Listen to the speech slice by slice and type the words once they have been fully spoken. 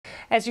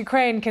As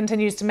Ukraine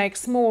continues to make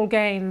small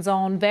gains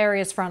on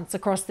various fronts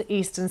across the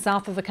east and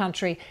south of the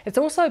country, it's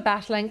also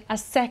battling a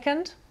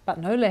second, but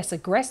no less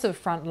aggressive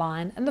front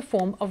line in the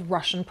form of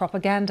Russian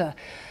propaganda.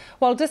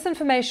 While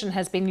disinformation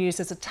has been used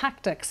as a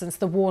tactic since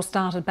the war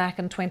started back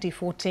in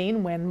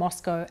 2014 when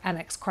Moscow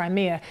annexed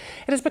Crimea,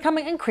 it is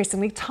becoming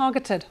increasingly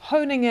targeted,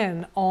 honing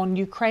in on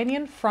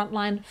Ukrainian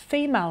frontline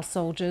female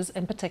soldiers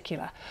in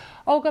particular.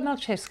 Olga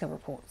Malchevska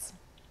reports.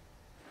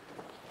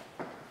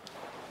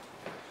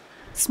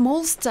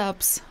 Small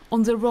steps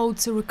on the road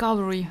to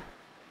recovery.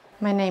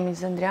 My name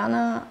is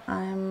Andriana.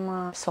 I'm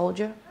a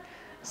soldier,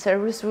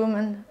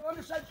 servicewoman.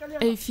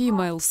 A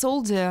female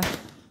soldier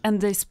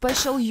and a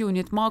special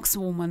unit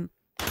markswoman.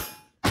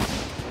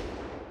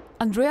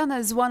 Andriana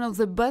is one of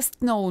the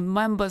best-known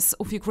members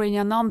of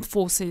Ukrainian armed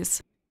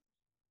forces.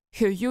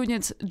 Her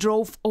unit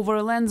drove over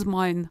a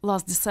landmine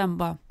last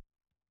December.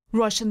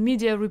 Russian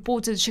media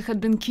reported she had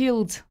been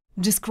killed,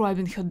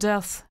 describing her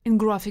death in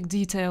graphic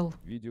detail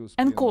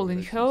and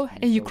calling her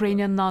a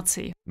Ukrainian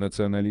Nazi.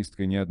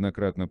 Националистка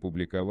неоднократно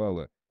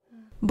публиковала.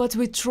 But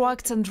we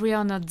tracked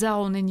Andriana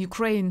down in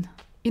Ukraine,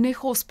 in a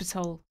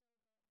hospital.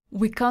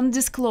 We can't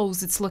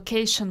disclose its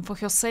location for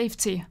her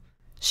safety.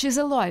 She's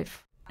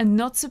alive and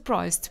not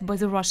surprised by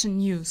the Russian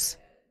news.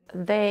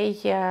 They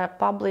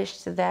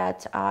published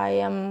that I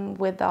am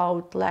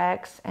without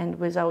legs and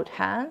without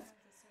hands.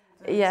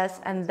 Yes,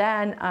 and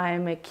then I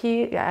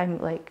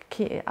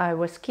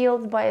was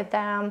killed by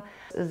them.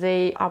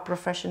 They are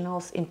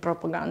professionals in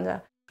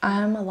propaganda.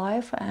 I am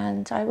alive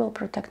and I will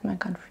protect my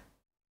country.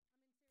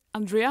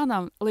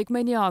 Andriana, like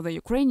many other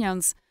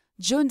Ukrainians,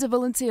 joined a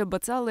volunteer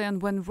battalion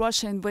when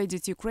Russia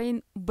invaded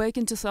Ukraine back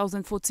in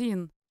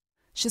 2014.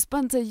 She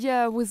spent a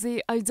year with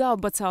the Aidar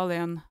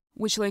battalion,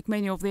 which, like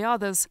many of the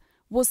others,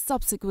 was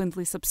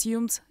subsequently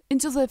subsumed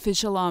into the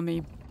official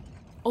army.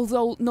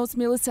 Although not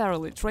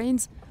militarily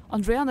trained,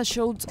 Andriana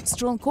showed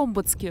strong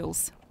combat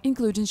skills,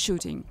 including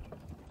shooting.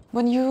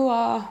 When you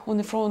are on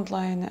the front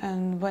line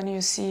and when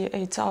you see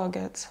a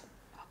target,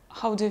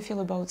 how do you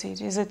feel about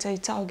it? Is it a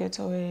target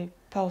or a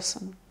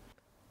person?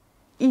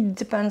 It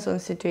depends on the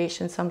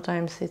situation.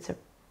 Sometimes it's a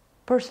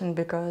person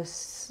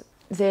because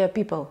they are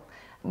people.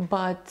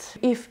 But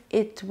if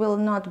it will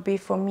not be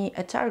for me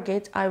a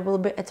target, I will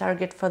be a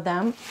target for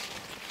them.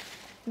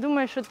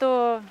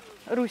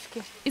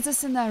 It's a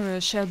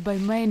scenario shared by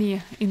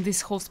many in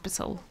this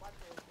hospital.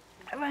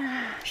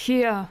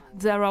 Here,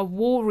 there are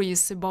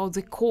worries about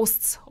the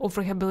costs of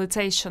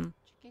rehabilitation.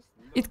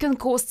 It can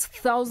cost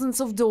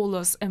thousands of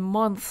dollars a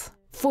month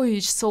for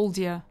each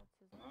soldier.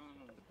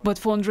 But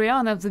for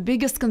Andriana, the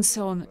biggest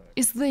concern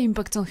is the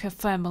impact on her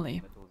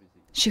family.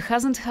 She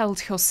hasn't held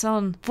her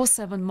son for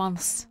 7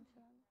 months.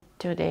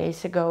 2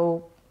 days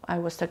ago, I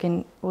was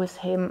talking with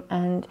him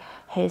and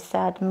he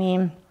said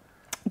me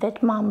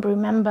that, "Mom,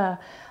 remember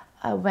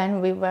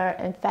when we were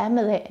in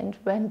family and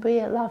when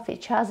we loved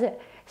each other?"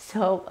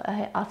 So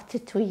after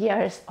 2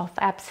 years of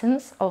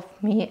absence of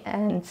me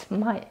and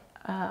my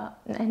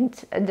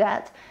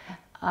dad,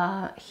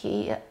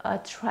 he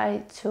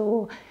tried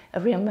to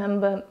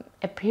remember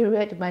a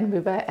period when we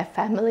were a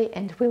family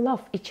and we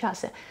loved each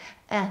other.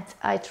 And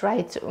I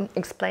tried to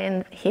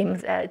explain him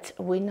that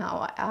we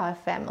now are a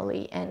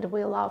family and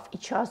we love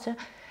each other,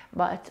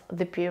 but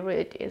the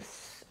period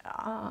is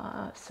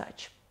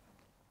such.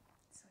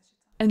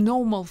 A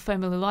normal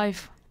family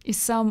life is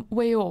some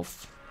way off.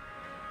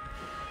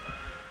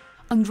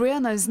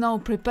 Andriana is now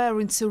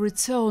preparing to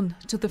return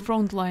to the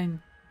front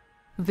line.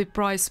 The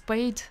price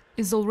paid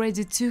is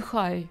already too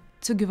high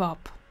to give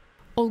up.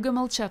 Olga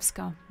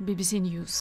Malchevska, BBC News.